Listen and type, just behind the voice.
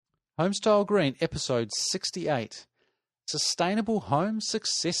Homestyle Green, episode 68. Sustainable Home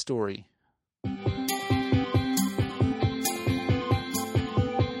Success Story.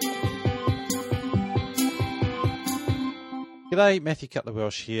 G'day, Matthew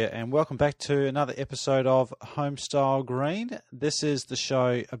Cutler-Welsh here, and welcome back to another episode of Homestyle Green. This is the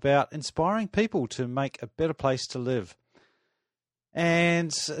show about inspiring people to make a better place to live.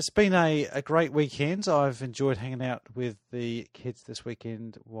 And it's been a great weekend. I've enjoyed hanging out with the kids this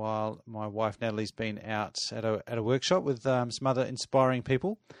weekend while my wife Natalie's been out at a workshop with some other inspiring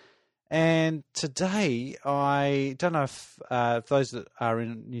people. And today, I don't know if those that are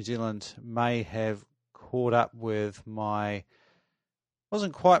in New Zealand may have caught up with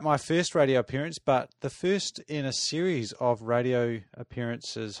wasn't quite my first radio appearance, but the first in a series of radio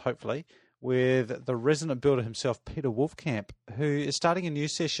appearances, hopefully, with the resident builder himself, Peter Wolfkamp, who is starting a new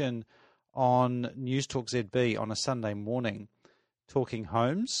session on News Talk ZB on a Sunday morning, talking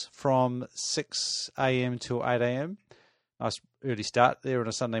homes from 6 a.m. till 8 a.m. Nice early start there on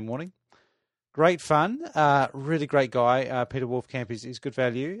a Sunday morning. Great fun, really great guy. Peter Wolfkamp is good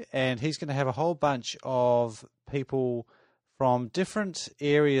value, and he's going to have a whole bunch of people from different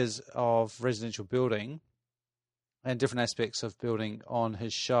areas of residential building and different aspects of building on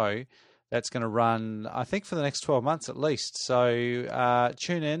his show. That's going to run, I think, for the next 12 months at least. So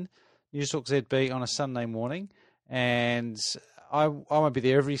tune in, News Talk ZB on a Sunday morning. And I won't be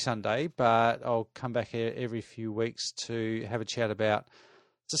there every Sunday, but I'll come back here every few weeks to have a chat about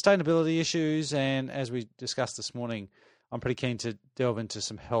sustainability issues. And as we discussed this morning, I'm pretty keen to delve into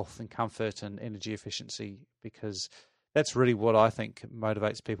some health and comfort and energy efficiency, because that's really what I think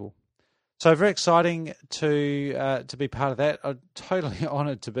motivates people. So very exciting to be part of that. I'm totally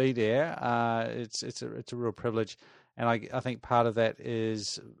honoured to be there. It's a real privilege, and I think part of that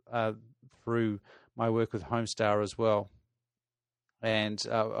is through my work with Homestar as well, and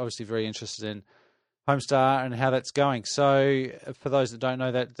obviously very interested in Homestar and how that's going. So for those that don't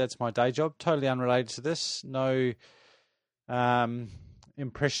know, that's my day job, totally unrelated to this. No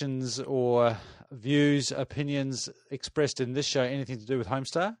impressions or views, opinions expressed in this show anything to do with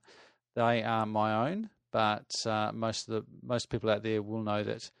Homestar. They are my own, but most people out there will know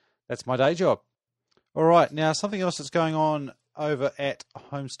that that's my day job. All right, now something else that's going on over at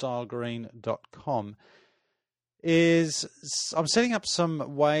homestylegreen.com is I'm setting up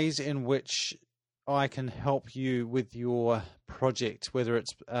some ways in which I can help you with your project, whether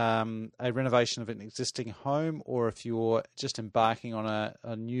it's a renovation of an existing home, or if you're just embarking on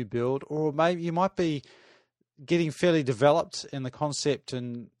a new build, or maybe you might be getting fairly developed in the concept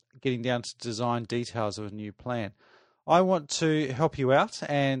and getting down to design details of a new plan. I want to help you out,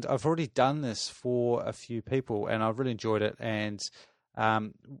 and I've already done this for a few people, and I've really enjoyed it. And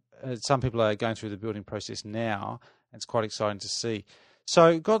some people are going through the building process now, and it's quite exciting to see.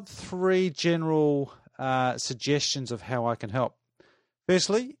 So got 3 general suggestions of how I can help.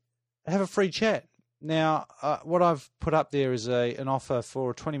 Firstly, have a free chat. Now, what I've put up there is an offer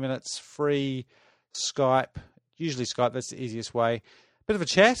for 20 minutes free Skype, usually Skype, that's the easiest way. Bit of a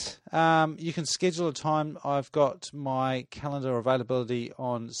chat. You can schedule a time. I've got my calendar availability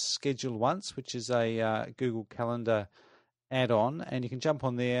on Schedule Once, which is a Google Calendar add-on, and you can jump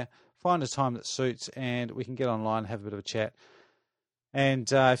on there, find a time that suits, and we can get online, have a bit of a chat.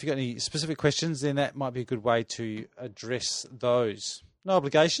 And if you've got any specific questions, then that might be a good way to address those. No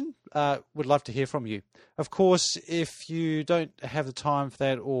obligation. Would love to hear from you. Of course, if you don't have the time for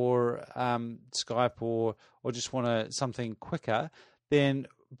that, or Skype, or just want something quicker, then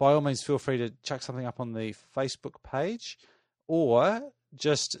by all means feel free to chuck something up on the Facebook page, or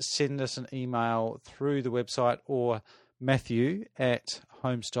just send us an email through the website, or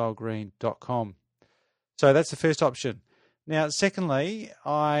matthew@homestylegreen.com. So that's the first option. Now, secondly,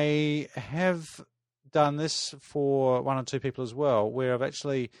 I have done this for 1 or 2 people as well, where I've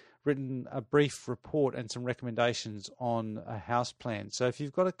actually written a brief report and some recommendations on a house plan. So if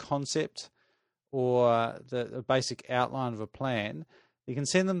you've got a concept or the basic outline of a plan, you can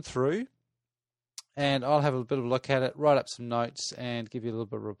send them through, and I'll have a bit of a look at it, write up some notes, and give you a little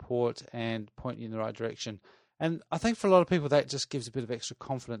bit of a report and point you in the right direction. And I think for a lot of people, that just gives a bit of extra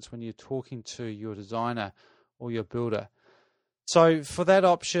confidence when you're talking to your designer or your builder. So for that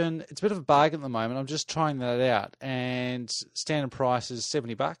option, it's a bit of a bargain at the moment. I'm just trying that out, and standard price is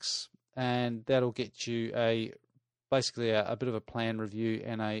 $70, and that'll get you basically a bit of a plan review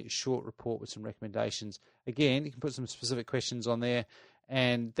and a short report with some recommendations. Again, you can put some specific questions on there,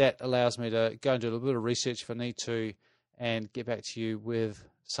 and that allows me to go and do a little bit of research if I need to, and get back to you with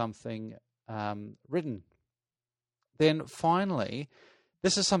something written. Then finally,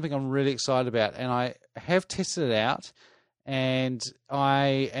 this is something I'm really excited about, and I have tested it out, And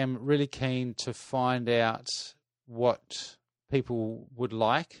I am really keen to find out what people would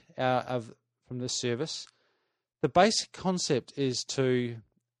like from this service. The basic concept is to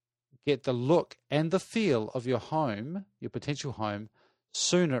get the look and the feel of your home, your potential home,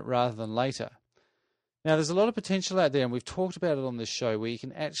 sooner rather than later. Now, there's a lot of potential out there, and we've talked about it on this show, where you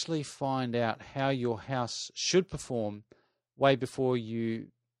can actually find out how your house should perform way before you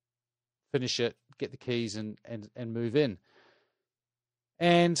finish it, get the keys, and move in.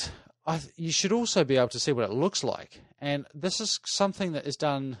 And you should also be able to see what it looks like. And this is something that is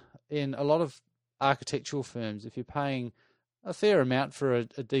done in a lot of architectural firms. If you're paying a fair amount for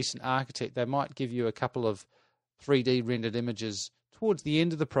a decent architect, they might give you a couple of 3D rendered images towards the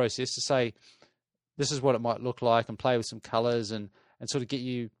end of the process to say, this is what it might look like, and play with some colors and sort of get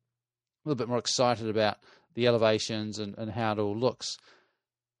you a little bit more excited about the elevations and how it all looks.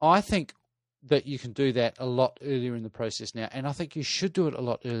 I think that you can do that a lot earlier in the process now, and I think you should do it a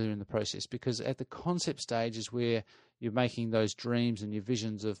lot earlier in the process, because at the concept stage is where you're making those dreams and your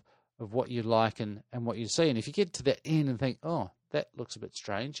visions of what you like and what you see. And if you get to that end and think, oh, that looks a bit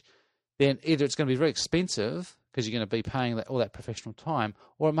strange, then either it's going to be very expensive because you're going to be paying all that professional time,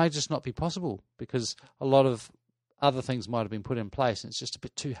 or it may just not be possible because a lot of other things might have been put in place and it's just a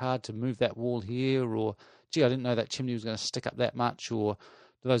bit too hard to move that wall here, or, gee, I didn't know that chimney was going to stick up that much, or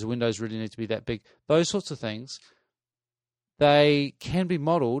do those windows really need to be that big? Those sorts of things, they can be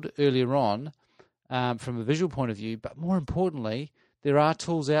modelled earlier on from a visual point of view, but more importantly, there are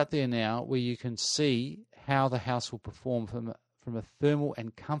tools out there now where you can see how the house will perform from a thermal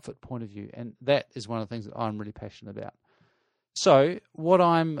and comfort point of view, and that is one of the things that I'm really passionate about. So what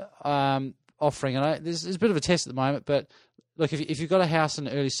I'm offering, and there's a bit of a test at the moment, but look, if you've got a house in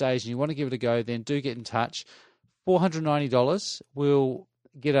the early stage and you want to give it a go, then do get in touch. $490 will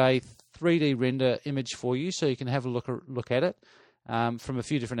get a 3D render image for you, so you can have a look at it from a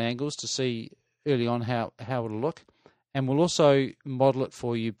few different angles to see early on how it'll look. And we'll also model it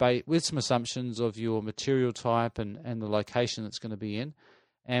for you with some assumptions of your material type and the location that's going to be in.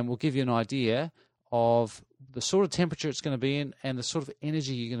 And we'll give you an idea of the sort of temperature it's going to be in and the sort of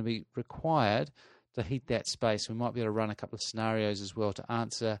energy you're going to be required to heat that space. We might be able to run a couple of scenarios as well to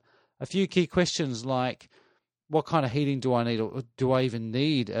answer a few key questions like, what kind of heating do I need, or do I even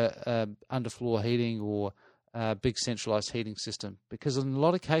need a underfloor heating or a big centralised heating system? Because in a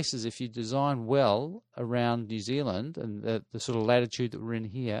lot of cases, if you design well around New Zealand and the sort of latitude that we're in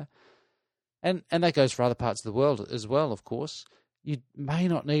here, and that goes for other parts of the world as well, of course, you may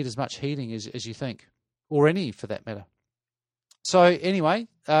not need as much heating as you think, or any for that matter. So anyway,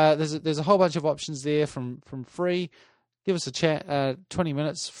 there's a whole bunch of options there from free. Give us a chat, 20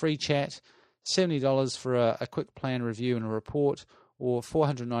 minutes, free chat, $70 for a quick plan review and a report, or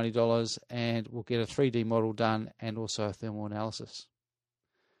 $490, and we'll get a 3D model done and also a thermal analysis.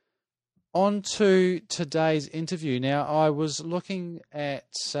 On to today's interview. Now, I was looking at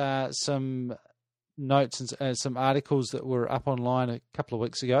some notes and some articles that were up online a couple of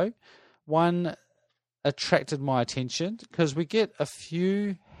weeks ago. One attracted my attention because we get a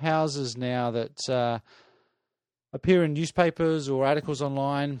few houses now that appear in newspapers or articles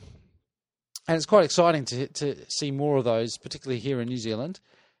online, and it's quite exciting to see more of those, particularly here in New Zealand.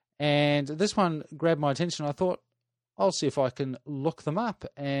 And this one grabbed my attention. I thought, I'll see if I can look them up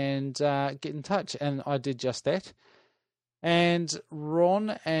and get in touch. And I did just that. And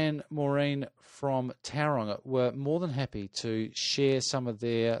Ron and Maureen from Tauranga were more than happy to share some of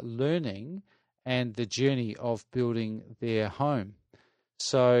their learning and the journey of building their home.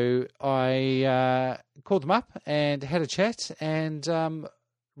 So I called them up and had a chat, and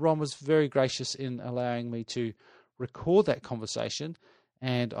Ron was very gracious in allowing me to record that conversation,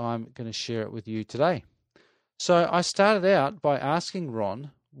 and I'm going to share it with you today. So I started out by asking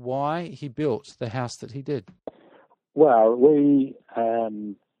Ron why he built the house that he did. Well,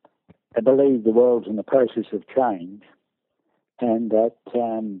 I believe the world's in the process of change, and that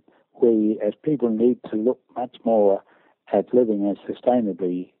we, as people, need to look much more at living as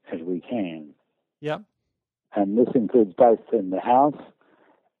sustainably as we can. Yep. And this includes both in the house,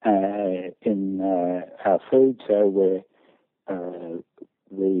 in our food, so we're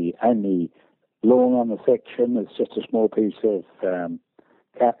the only lawn on the section is just a small piece of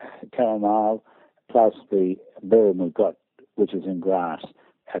caramel, plus the berm we've got, which is in grass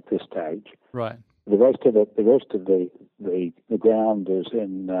at this stage. Right. The rest of the ground is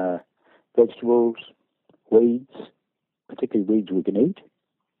in vegetables, weeds, particularly weeds we can eat.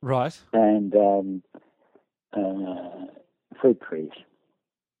 Right. And fruit trees.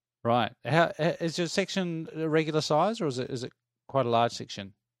 Right. How is your section a regular size, or is it quite a large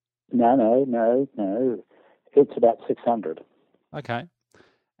section? No. It's about 600. Okay.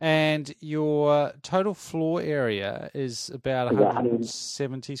 And your total floor area is about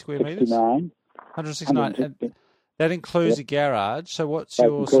 170 square metres? 169. And that includes a garage. So what's that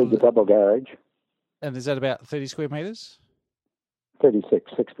your... includes a double garage. And is that about 30 square metres?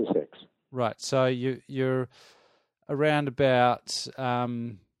 36, 6 to 6. Right. So you're around about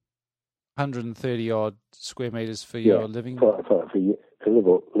 130 odd square metres for your living... For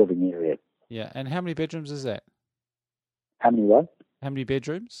your living area. Yeah. And how many bedrooms is that? How many what? How many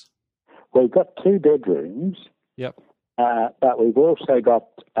bedrooms? We've got 2 bedrooms. Yep. But we've also got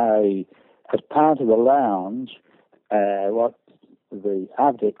as part of the lounge, what the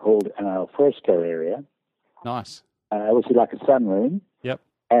architect called an alfresco area. Nice. Which is like a sunroom. Yep.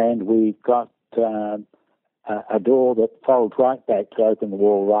 And we've got a door that folds right back to open the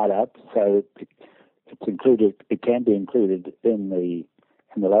wall right up, so it's included. It can be included in the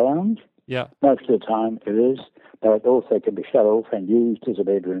lounge. Yeah. Most of the time it is, but it also can be shut off and used as a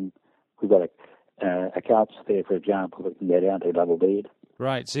bedroom. We've got a couch there, for example, that can go down to a double bed.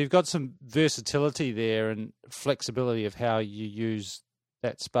 Right. So you've got some versatility there and flexibility of how you use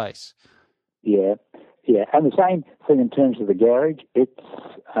that space. Yeah. Yeah. And the same thing in terms of the garage. It's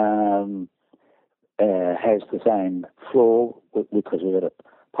has the same floor because we've got a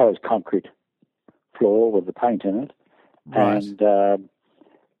polished concrete floor with the paint in it. Right. And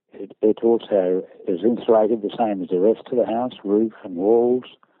it also is insulated the same as the rest of the house, roof and walls.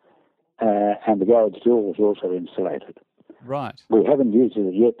 And the garage door is also insulated. Right. We haven't used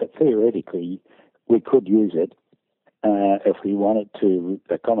it yet, but theoretically we could use it if we wanted to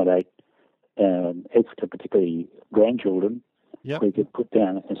accommodate extra, particularly grandchildren. Yep. We could put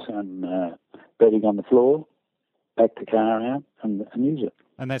down some bedding on the floor, back the car out, and use it.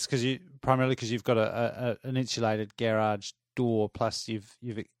 And that's primarily because you've got an insulated garage door, plus you've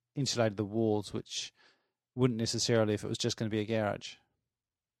insulated the walls, which wouldn't necessarily if it was just going to be a garage.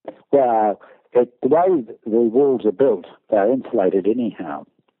 Well, the way the walls are built, they're insulated anyhow.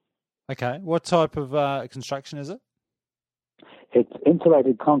 Okay. What type of construction is it? It's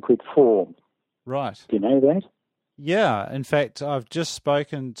insulated concrete form. Right. Do you know that? Yeah. In fact, I've just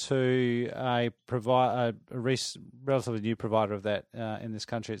spoken to a relatively new provider of that in this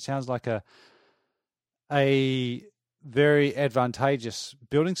country. It sounds like a very advantageous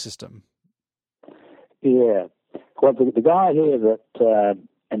building system. Yeah. Well, the guy here that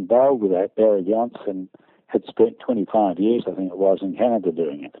involved with that, Barry Johnson, had spent 25 years, I think it was, in Canada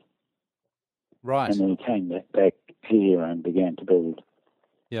doing it. Right. And then he came back here and began to build.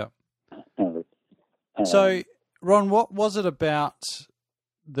 Yeah. So, Ron, what was it about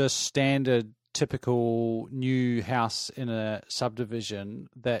the standard, typical new house in a subdivision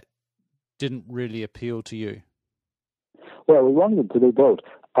that didn't really appeal to you? Well, we wanted it to be built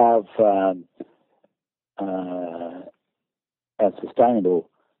of a sustainable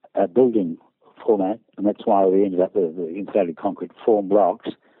building format, and that's why we ended up with the insulated concrete form blocks,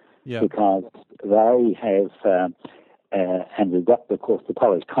 because they have, and we've got, of course, the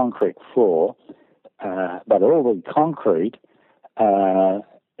polished concrete floor, but all the concrete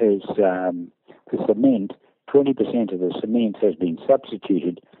is the cement. 20% of the cement has been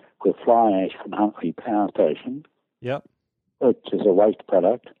substituted with fly ash from Huntly Power Station, which is a waste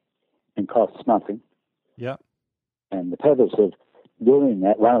product and costs nothing. And the purpose of doing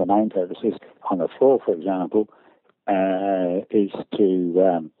that, one of the main purposes on the floor, for example, is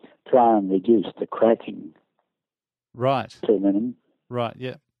to try and reduce the cracking. Right. To a minimum. Right,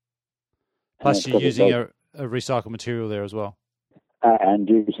 yeah. Plus you're using a recycled material there as well. And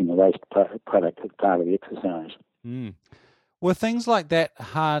using a waste product as part of the exercise. Mm. Were things like that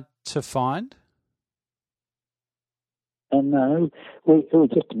hard to find? No, it was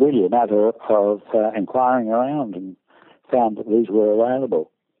just really a matter of inquiring around and found that these were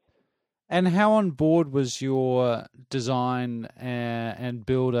available. And how on board was your design and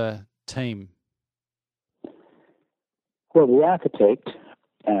builder team? Well, the architect,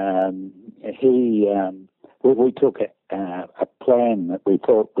 we took a plan that we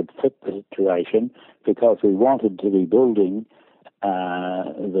thought would fit the situation because we wanted to be building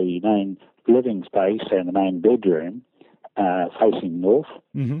the main living space and the main bedroom facing north.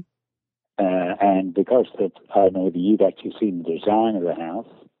 Mm-hmm. And because I don't know whether you've actually seen the design of the house,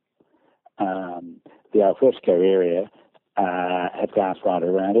 the alfresco area had glass right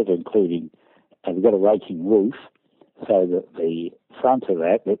around it, including we've got a raking roof, so that the front of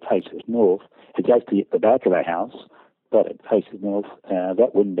that faces north. It's actually at the back of the house, but it faces north.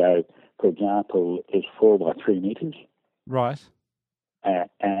 That window, for example, is 4 by 3 metres. Right.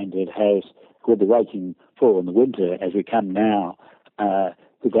 And it has, with the raking fall in the winter, as we come now,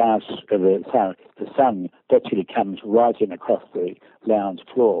 the sun virtually comes right in across the lounge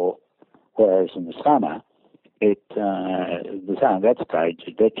floor, whereas in the summer, the sun at that stage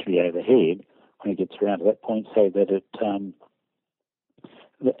is virtually overhead when it gets around to that point, so that it,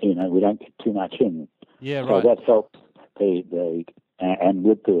 we don't get too much in. Yeah, so right. That helps and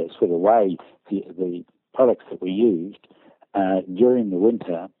with the sort of way the products that we used during the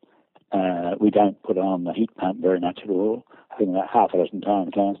winter, we don't put on the heat pump very much at all. I think about half a dozen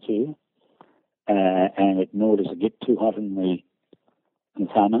times last year, and nor does it get too hot in the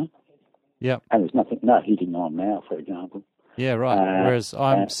summer. Yeah, and there's no heating on now, for example. Yeah, right. Whereas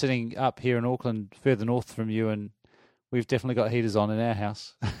I'm sitting up here in Auckland, further north from you, and we've definitely got heaters on in our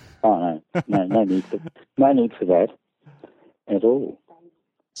house. Oh no need for that at all.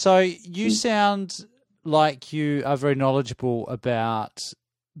 So you sound like you are very knowledgeable about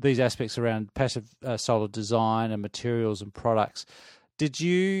these aspects around passive solar design and materials and products. Did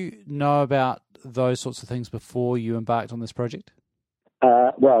you know about those sorts of things before you embarked on this project?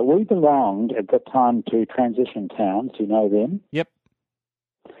 Well, we belonged at that time to Transition Towns. You know them? Yep.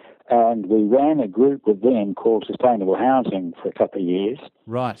 And we ran a group with them called Sustainable Housing for a couple of years.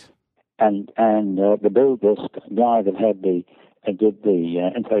 Right. And this guy that did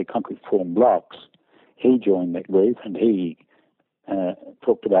the insulated concrete form blocks, he joined that group and he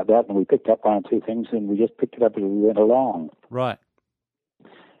talked about that, and we picked up one or two things, and we just picked it up as we went along. Right.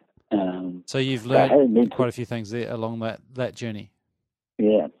 So you've learned quite a few things there along that journey.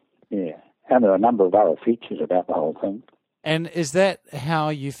 Yeah. And there are a number of other features about the whole thing. And is that how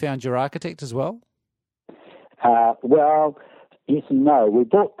you found your architect as well? Well, yes and no. We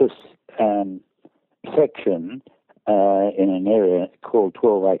bought this section in an area called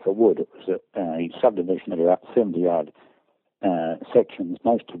 12 Acre Wood. It was a subdivision of about 70-odd sections,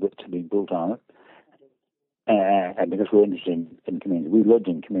 most of which had been built on it. And because we're interested in communities. We lived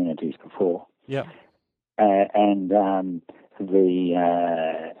in communities before. Yeah.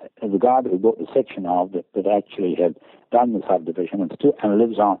 The guy that we bought the section of that actually had done the subdivision and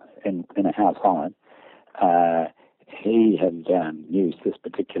lives on in a house on it, he had used this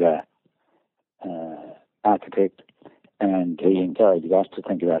particular architect, and he encouraged us to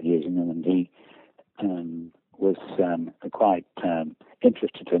think about using them, and he was quite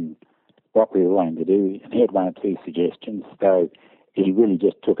interested in what we were wanting to do, and he had one or two suggestions. So he really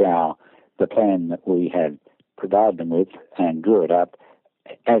just took the plan that we had provided them with and drew it up,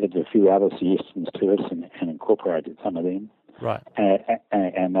 added a few other suggestions to it, and incorporated some of them. Right.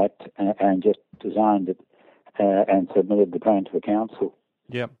 And just designed it and submitted the plan to the council.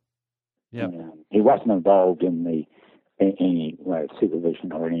 Yep. He wasn't involved in any way of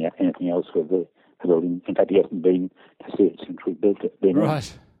supervision or anything else with the building. In fact, he hasn't been to see it since we built it.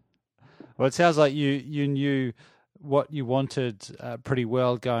 Right. Well, it sounds like you knew what you wanted pretty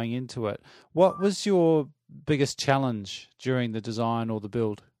well going into it. What was your biggest challenge during the design or the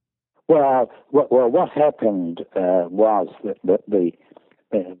build? Well, what happened was that the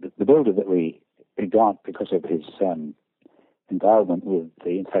builder that we got, because of his involvement with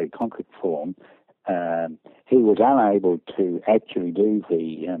the insulated concrete form, he was unable to actually do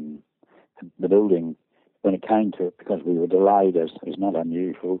the building when it came to it, because we were delayed, as is not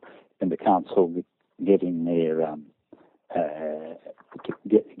unusual, in the council getting their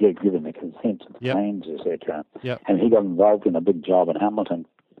given the consent to the plans, etc. Yep. And he got involved in a big job in Hamilton.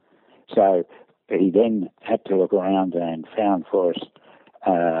 So he then had to look around and found for us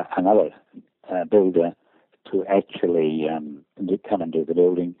another builder to actually come and do the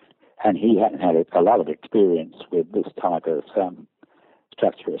building. And he hadn't had a lot of experience with this type of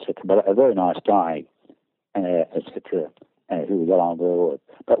structure, etc. But a very nice guy, etc., who we got on very well with.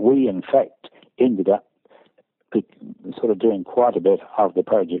 But we, in fact, ended up sort of doing quite a bit of the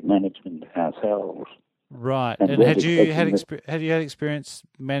project management ourselves. Right. And had you had experience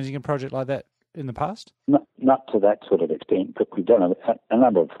managing a project like that in the past? Not to that sort of extent, but we've done a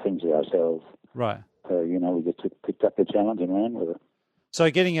number of things ourselves. Right. So, we just picked up the challenge and ran with it. So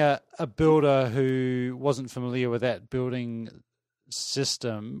getting a builder who wasn't familiar with that building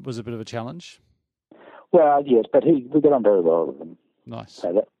system was a bit of a challenge? Well, yes, but we got on very well with them. Nice.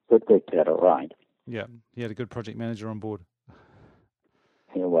 So that worked out all right. Yeah, he had a good project manager on board.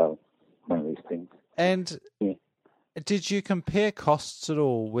 Yeah, well, one of these things. And did you compare costs at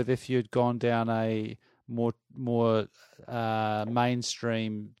all with if you'd gone down a more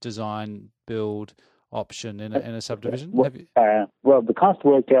mainstream design build option in a subdivision? Well, the cost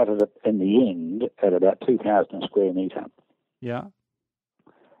worked out in the end at about 2,000 a square metre. Yeah.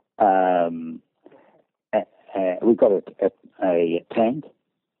 We got a tank,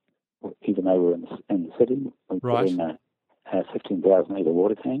 even though we're in the city. We put in 15,000 litre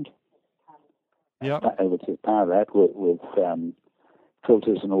water tank. Yep. Which is part of that with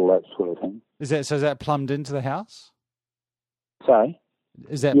filters and all that sort of thing. Is that plumbed into the house? Sorry?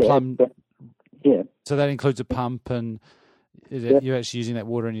 Is that plumbed? Yeah. So that includes a pump, and you're actually using that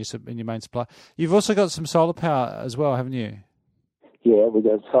water in your main supply. You've also got some solar power as well, haven't you? Yeah, we've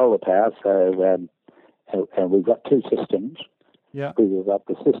got solar power, so and we've got two systems. Yeah. We've got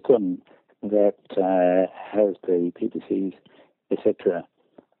the system that has the PVCs, etc.,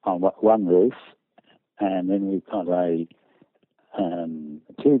 on one roof, and then we've got a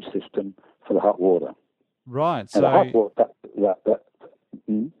tube system for the hot water. Right. So the hot water,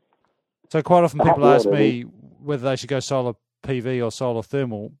 so quite often people ask me whether they should go solar PV or solar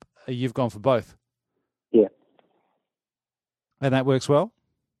thermal. You've gone for both. Yeah. And that works well?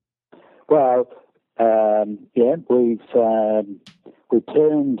 Well, yeah, we've turned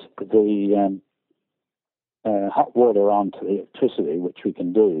the hot water on to the electricity, which we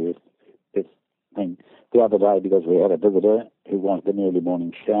can do the other day, because we had a visitor who wanted an early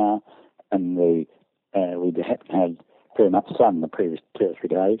morning shower, and we hadn't had very much sun the previous 2 or 3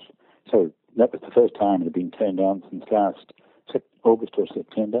 days. So that was the first time it had been turned on since last August or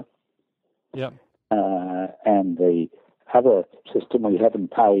September. Yep. And the other system, we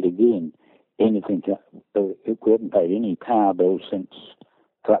haven't paid again anything. We haven't paid any power bill since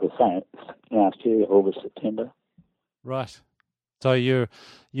that was last year, August, September. Right. So you're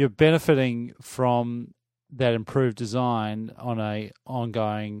benefiting from that improved design on a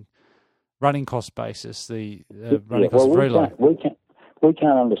ongoing running cost basis. The running cost is very low. We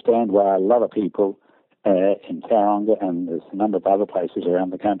can't understand why a lot of people in Tauranga, and there's a number of other places around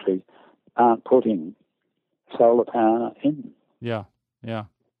the country, aren't putting solar power in. Yeah, yeah.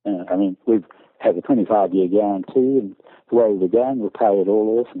 I mean, we've had a 25-year guarantee, and the way we're going, we'll pay it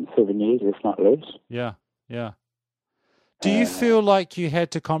all off in 7 years, if not less. Yeah, yeah. Do you feel like you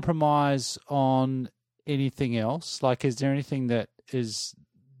had to compromise on anything else? Like, is there anything that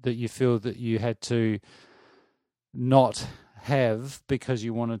you feel that you had to not have because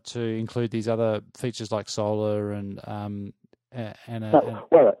you wanted to include these other features like solar and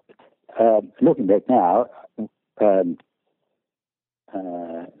looking back now,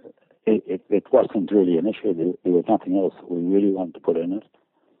 it wasn't really an issue. There was nothing else that we really wanted to put in it,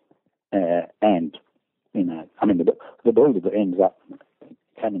 and I mean, the builder that ends up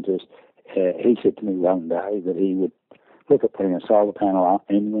coming to us, he said to me one day that he would look at putting a solar panel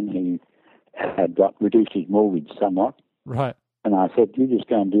in when he had reduced his mortgage somewhat. Right. And I said, you just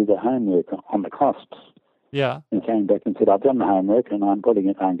go and do the homework on the costs. Yeah. And he came back and said, I've done the homework, and I'm going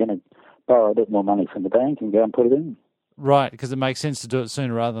to borrow a bit more money from the bank and go and put it in. Right, because it makes sense to do it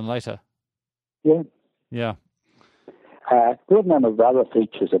sooner rather than later. Yeah. Yeah. There are a number of other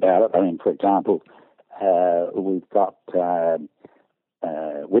features about it. I mean, for example, we've got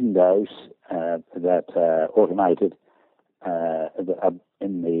windows that are automated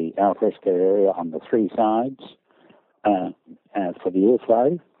in the alfresco area on the 3 sides for the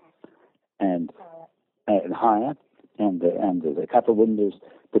airflow and higher, and there's a couple of windows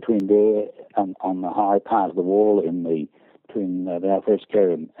between there on the high part of the wall between the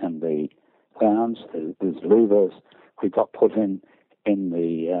alfresco and the lounge. There's louvers we've got put in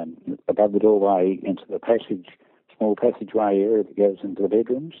the above the doorway into the small passageway area that goes into the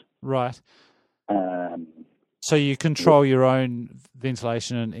bedrooms. Right. So you control your own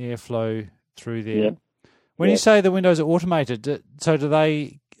ventilation and airflow through there. Yeah. When you say the windows are automated, so do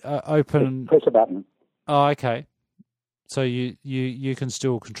they open? Press a button. Oh, okay. So you can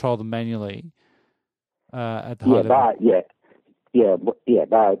still control them manually at the high level.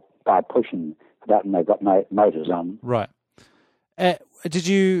 By pushing the button, they've got motors on. Right. Did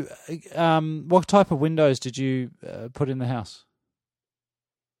you? What type of windows did you put in the house?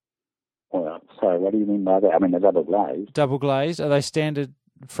 Well, sorry, what do you mean by that? I mean, they're double glazed. Double glazed. Are they standard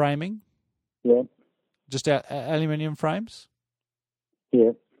framing? Yeah. Just aluminium frames?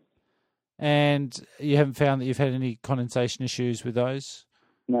 Yeah. And you haven't found that you've had any condensation issues with those?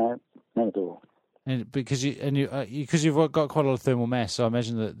 No, not at all. And because you've got quite a lot of thermal mass, so I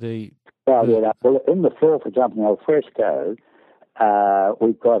imagine that Well, in the floor, for example, in alfresco,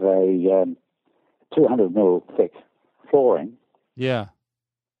 we've got a 200 mil thick flooring. Yeah.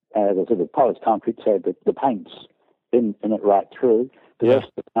 There's a polished concrete, so the paint's in it right through. The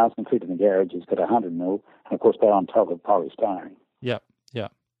rest of the house, including the garage, has got 100 mil, and of course they're on top of polystyrene. Yeah, yeah.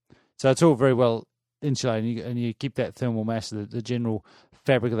 So it's all very well insulated, and you keep that thermal mass. The general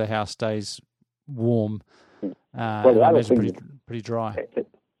fabric of the house stays warm. Well, the other thing pretty dry.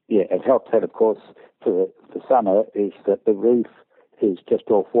 It helps out, of course, for the summer is that the roof is just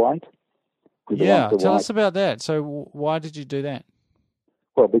off-white. Yeah, tell us about that. So why did you do that?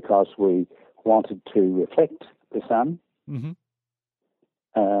 Well, because we wanted to reflect the sun. Mm-hmm.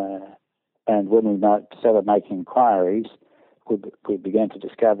 And when we started making inquiries, we began to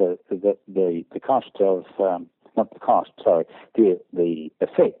discover that the cost of, not the cost, sorry, the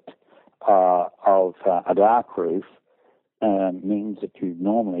effect of a dark roof means that you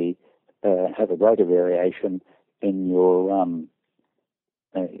normally have a greater variation in your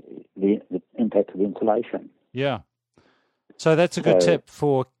the impact of insulation. Yeah. So that's a good tip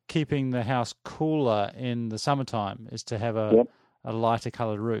for keeping the house cooler in the summertime, is to have a lighter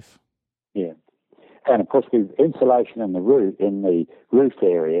coloured roof. Yeah. And of course, with insulation in the roof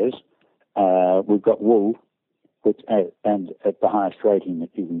areas, we've got wool, and at the highest rating that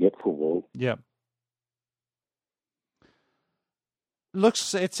you can get for wool. Yeah.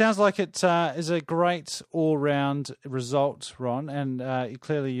 It sounds like it is a great all-round result, Ron, and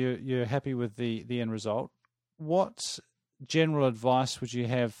clearly you're happy with the end result. What general advice would you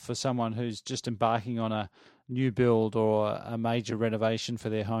have for someone who's just embarking on a new build or a major renovation for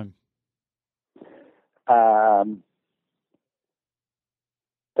their home?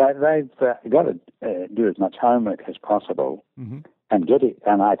 They've got to do as much homework as possible, mm-hmm.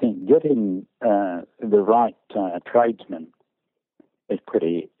 and I think getting the right tradesman is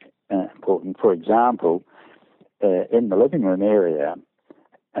pretty important. For example, in the living room area,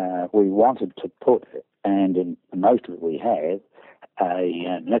 we wanted to put, and in most of it we have,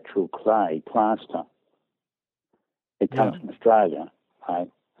 a natural clay plaster. It comes from Australia. I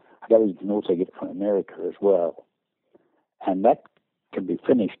know you can also get it from America as well. And that can be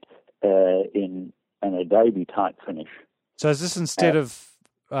finished in an Adobe type finish. So is this instead of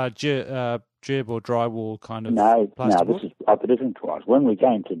jib or drywall kind of plasterboard? No, this is opposite to us. When we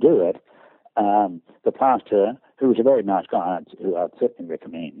came to do it, the plasterer, who was a very nice guy, who I'd certainly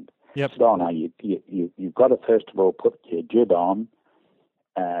recommend, said, "Oh no, you've got to first of all put your jib on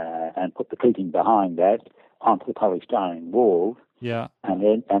and put the pleating behind that onto the polystyrene wall. Yeah, and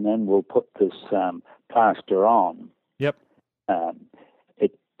then we'll put this plaster on." Yep.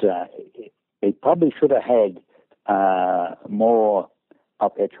 It probably should have had more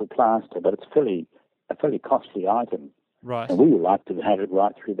of actual plaster, but it's a fairly costly item. Right. And we would like to have it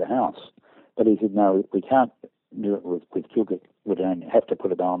right through the house. But he said, no, we can't do it with jib. We'd only have to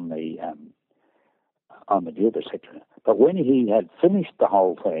put it on the jib, etc. But when he had finished the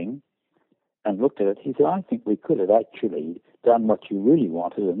whole thing and looked at it, he said, I think we could have actually done what you really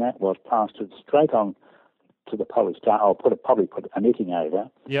wanted, and that was plastered straight on to the polystyrene, or probably put a netting over,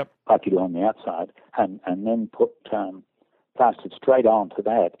 like you do on the outside, and then put plastered straight onto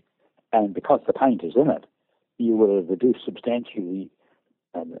that. And because the paint is in it, you would have reduced substantially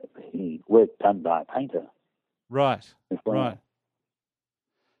the work done by a painter. Right, well. Right.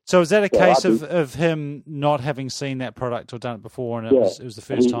 So is that a case of him not having seen that product or done it before, and it was the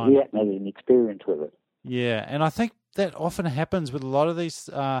first time? He hadn't had any experience with it. Yeah, and I think that often happens with a lot of these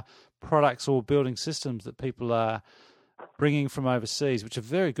products or building systems that people are bringing from overseas, which are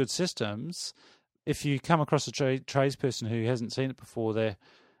very good systems. If you come across a tradesperson who hasn't seen it before,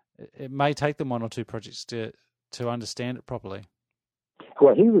 it may take them one or two projects to understand it properly.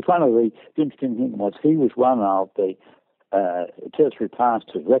 Well, he was one of the interesting thing was he was one of the tertiary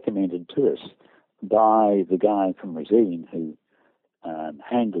plasters recommended to us by the guy from Resine who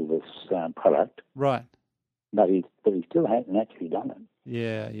handled this product. Right. But he still hadn't actually done it.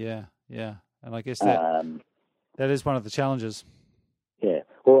 Yeah. And I guess that is one of the challenges. Yeah.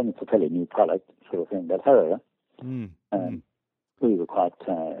 Well, and it's a fairly new product sort of thing. But however, we were quite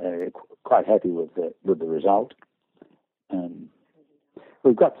happy with the result.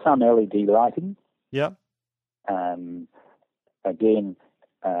 We've got some LED lighting. Yep. Again,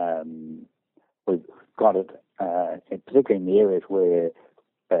 we've got it, particularly in the areas where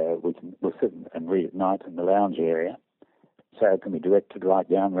we'll sit and read at night in the lounge area, so it can be directed right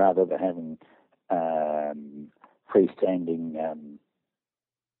down rather than having freestanding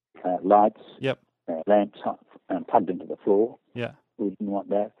lights, lamps plugged into the floor. Yeah, we didn't want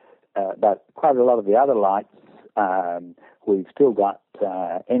that. But quite a lot of the other lights, we've still got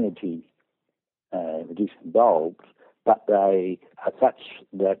energy reducing bulbs, but they are such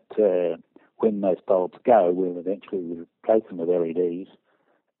that when those bulbs go, we'll eventually replace them with LEDs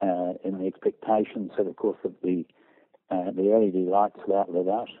in the expectation that, of course, that the LED lights will outlive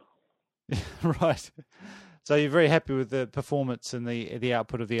us. Right. So you're very happy with the performance and the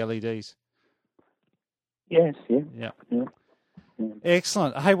output of the LEDs? Yes, yeah.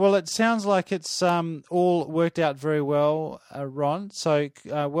 Excellent. Hey, well, it sounds like it's all worked out very well, Ron. So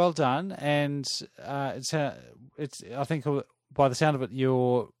well done. And it's I think by the sound of it,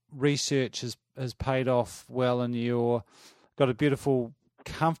 you're research has paid off well, and you're got a beautiful,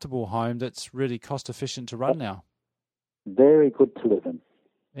 comfortable home that's really cost efficient to run now. Very good to live in.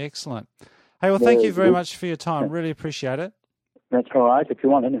 Excellent. Hey, well, thank you very much for your time. Really appreciate it. That's all right. If you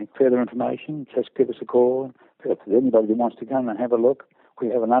want any further information, just give us a call. If there's anybody who wants to come and have a look, we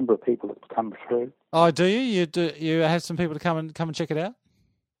have a number of people that come through. Oh, do you? You have some people to come and check it out?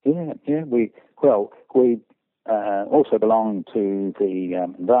 Yeah. We also belong to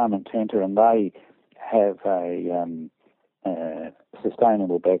the Environment Centre, and they have a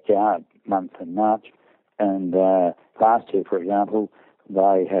sustainable backyard month in March. And last year, for example,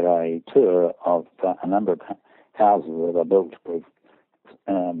 they had a tour of a number of houses that are built with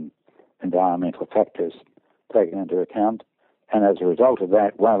environmental factors taken into account. And as a result of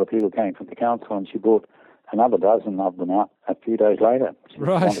that, one of the people came from the council, and she brought another dozen of them out a few days later.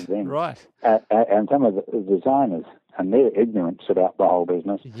 Right. And some of the designers and their ignorance about the whole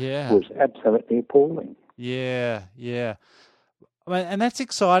business was absolutely appalling. Yeah. I mean, and that's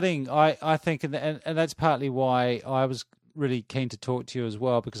exciting, I think, and that's partly why I was really keen to talk to you as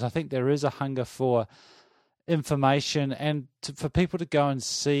well, because I think there is a hunger for information and for people to go and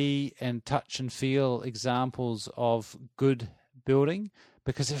see and touch and feel examples of good building,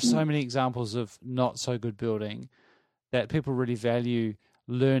 because there's so many examples of not so good building that people really value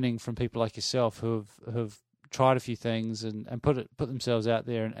learning from people like yourself who have tried a few things and put themselves out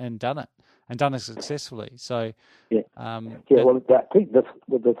there and done it successfully. So I think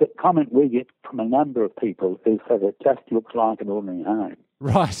the comment we get from a number of people is that it just looks like an ordinary home.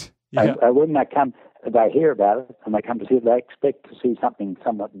 Right. Yeah. And when they hear about it and they come to see it, they expect to see something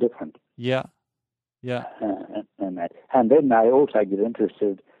somewhat different. Yeah. And then they also get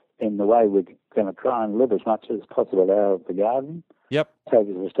interested in the way we're going to try and live as much as possible out of the garden. Yep. So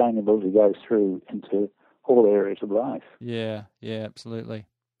the sustainability goes through into all areas of life. Yeah, absolutely.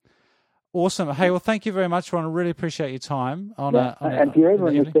 Awesome. Hey, well, thank you very much, Ron. I really appreciate your time. And if you're ever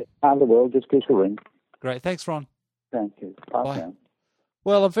in this part of the world, just give us a ring. Great. Thanks, Ron. Thank you. Bye.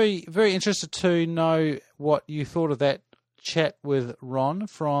 Well, I'm very, very interested to know what you thought of that chat with Ron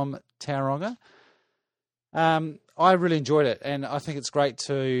from Tauranga. I really enjoyed it, and I think it's great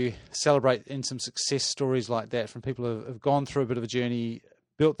to celebrate in some success stories like that from people who have gone through a bit of a journey,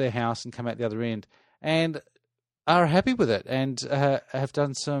 built their house and come out the other end, and are happy with it, and have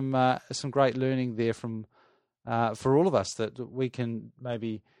done some great learning there from for all of us that we can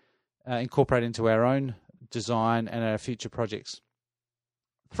maybe incorporate into our own design and our future projects.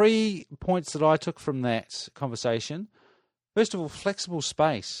 3 points that I took from that conversation. First of all, flexible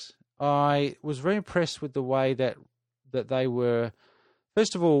space. I was very impressed with the way that they were,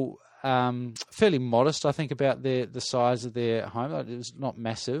 first of all, fairly modest, I think, about the size of their home. It was not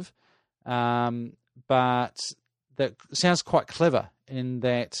massive, but that sounds quite clever in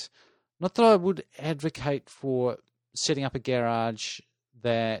that, not that I would advocate for setting up a garage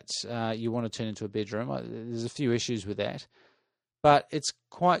that you want to turn into a bedroom. There's a few issues with that. But it's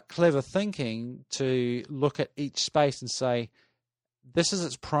quite clever thinking to look at each space and say, this is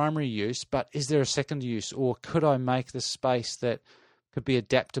its primary use, but is there a second use? Or could I make this space that could be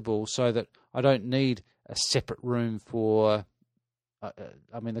adaptable so that I don't need a separate room for,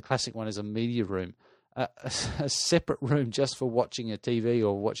 the classic one is a media room, a separate room just for watching a TV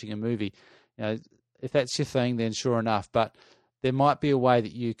or watching a movie. If that's your thing, then sure enough. But there might be a way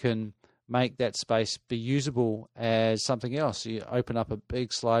that you can make that space be usable as something else. You open up a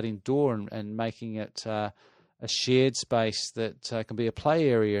big sliding door and making it a shared space that can be a play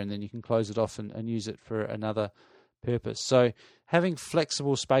area, and then you can close it off and use it for another purpose. So having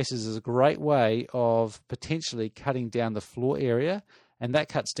flexible spaces is a great way of potentially cutting down the floor area, and that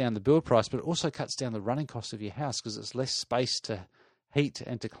cuts down the build price, but it also cuts down the running cost of your house because it's less space to heat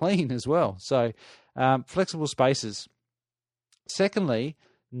and to clean as well. So flexible spaces. Secondly,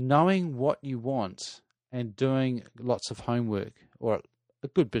 knowing what you want and doing lots of homework, or a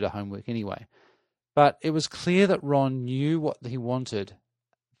good bit of homework anyway. But it was clear that Ron knew what he wanted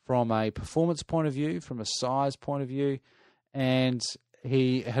from a performance point of view, from a size point of view, and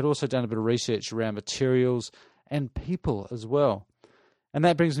he had also done a bit of research around materials and people as well. And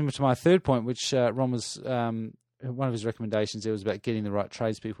that brings me to my third point, which Ron was, one of his recommendations there was about getting the right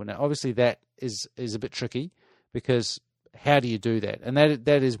tradespeople. Now, obviously that is a bit tricky, because how do you do that? And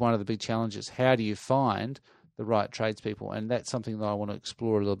that is one of the big challenges. How do you find the right tradespeople? And that's something that I want to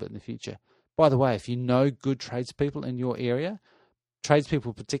explore a little bit in the future. By the way, if you know good tradespeople in your area,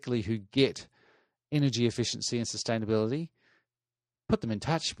 tradespeople particularly who get energy efficiency and sustainability, put them in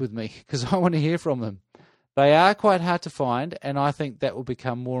touch with me, because I want to hear from them. They are quite hard to find, and I think that will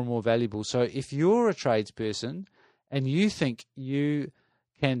become more and more valuable. So if you're a tradesperson and you think you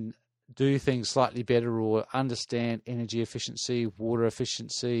can do things slightly better or understand energy efficiency, water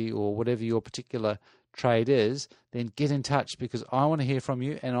efficiency, or whatever your particular trade is, then get in touch, because I want to hear from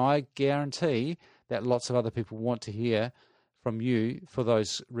you, and I guarantee that lots of other people want to hear from you for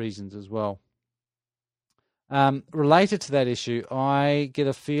those reasons as well. Related to that issue, I get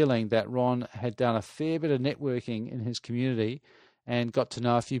a feeling that Ron had done a fair bit of networking in his community and got to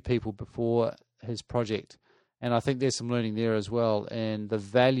know a few people before his project. And I think there's some learning there as well, and the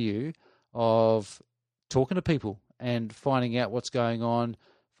value of talking to people and finding out what's going on,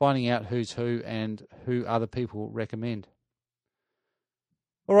 finding out who's who and who other people recommend.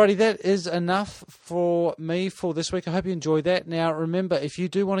 Alrighty, that is enough for me for this week. I hope you enjoyed that. Now, remember, if you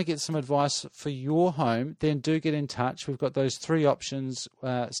do want to get some advice for your home, then do get in touch. We've got those 3 options,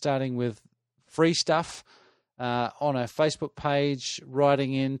 starting with free stuff on our Facebook page,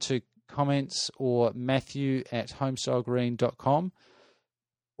 writing into comments, or matthew@homestylegreen.com.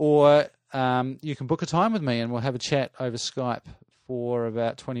 Or you can book a time with me and we'll have a chat over Skype for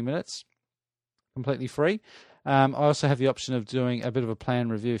about 20 minutes, completely free. I also have the option of doing a bit of a plan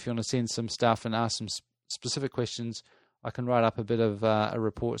review. If you want to send some stuff and ask some specific questions, I can write up a bit of a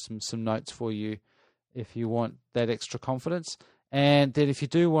report, some notes for you if you want that extra confidence. And then if you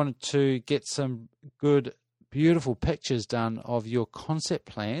do want to get some good, beautiful pictures done of your concept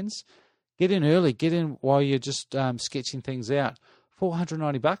plans, get in early, get in while you're just sketching things out.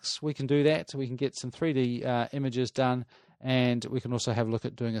 $490, we can do that. We can get some 3D images done, and we can also have a look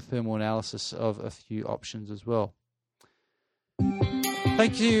at doing a thermal analysis of a few options as well.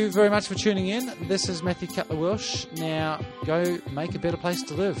 Thank you very much for tuning in. This is Matthew Cutler-Welsh. Now, go make a better place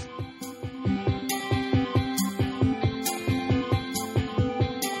to live.